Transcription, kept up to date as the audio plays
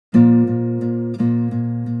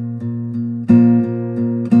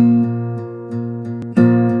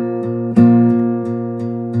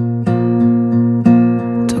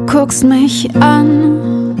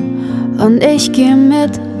und ich geh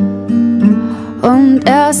mit. Und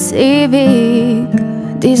er ist ewig,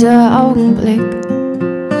 dieser Augenblick.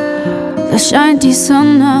 Da scheint die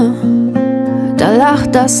Sonne, da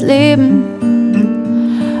lacht das Leben.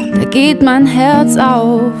 Da geht mein Herz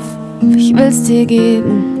auf, ich will's dir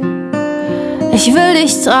geben. Ich will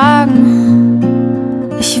dich tragen,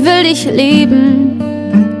 ich will dich lieben,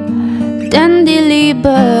 denn die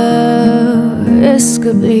Liebe ist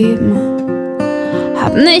geblieben.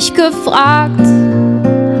 Hab nicht gefragt,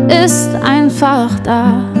 ist einfach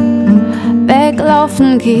da.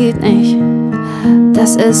 Weglaufen geht nicht,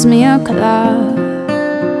 das ist mir klar.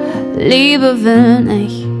 Liebe will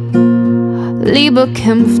nicht, Liebe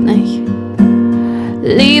kämpft nicht,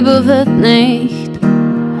 Liebe wird nicht,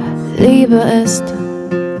 Liebe ist.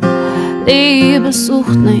 Liebe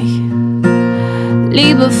sucht nicht,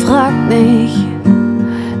 Liebe fragt nicht,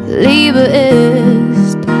 Liebe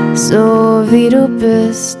ist so wie du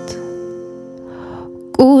bist.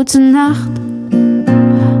 Gute Nacht,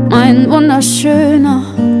 mein Wunderschöner,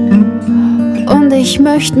 und ich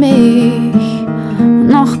möchte mich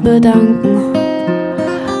noch bedanken,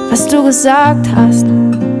 was du gesagt hast,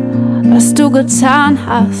 was du getan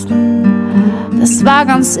hast. Das war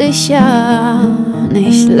ganz sicher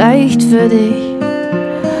nicht leicht für dich.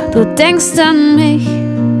 Du denkst an mich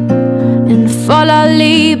in voller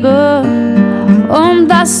Liebe, und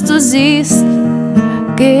was du siehst,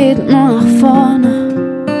 geht nur nach vorne.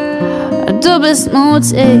 Du bist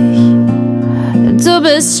mutig, du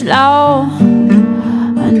bist schlau,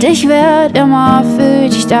 und ich werd immer für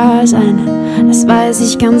dich da sein. Das weiß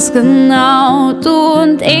ich ganz genau. Du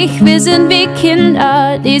und ich, wir sind wie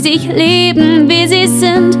Kinder, die sich lieben, wie sie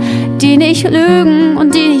sind, die nicht lügen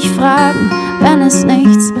und die nicht fragen, wenn es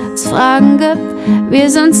nichts zu fragen gibt. Wir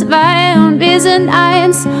sind zwei und wir sind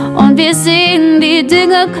eins, und wir sehen die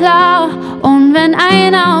Dinge klar. Und wenn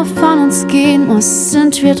einer von uns gehen muss,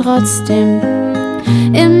 sind wir trotzdem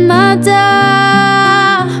immer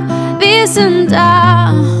da. Wir sind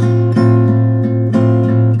da.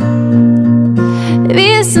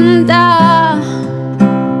 Wir sind da.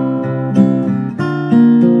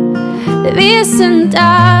 Wir sind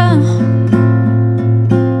da.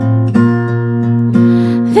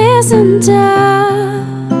 Wir sind da.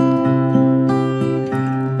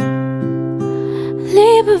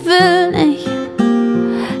 Liebe will nicht,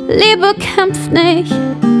 Liebe kämpft nicht,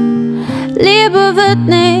 Liebe wird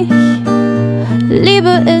nicht,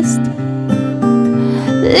 Liebe ist.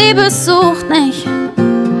 Liebe sucht nicht,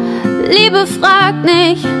 Liebe fragt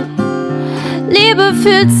nicht, Liebe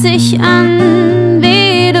fühlt sich an,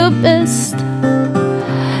 wie du bist.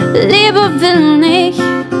 Liebe will nicht,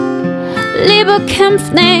 Liebe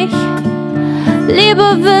kämpft nicht,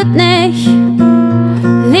 Liebe wird nicht,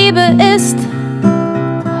 Liebe ist.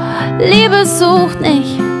 Liebe sucht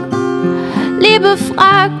nicht, Liebe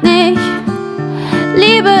fragt nicht,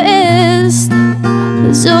 Liebe ist,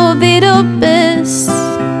 so wie du bist.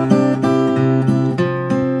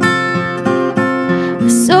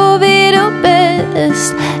 So wie du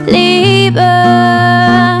bist, Liebe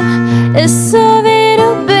ist so wie du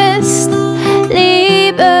bist,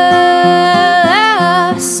 Liebe,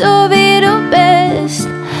 so wie du bist,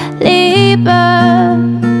 Liebe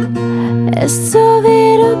ist so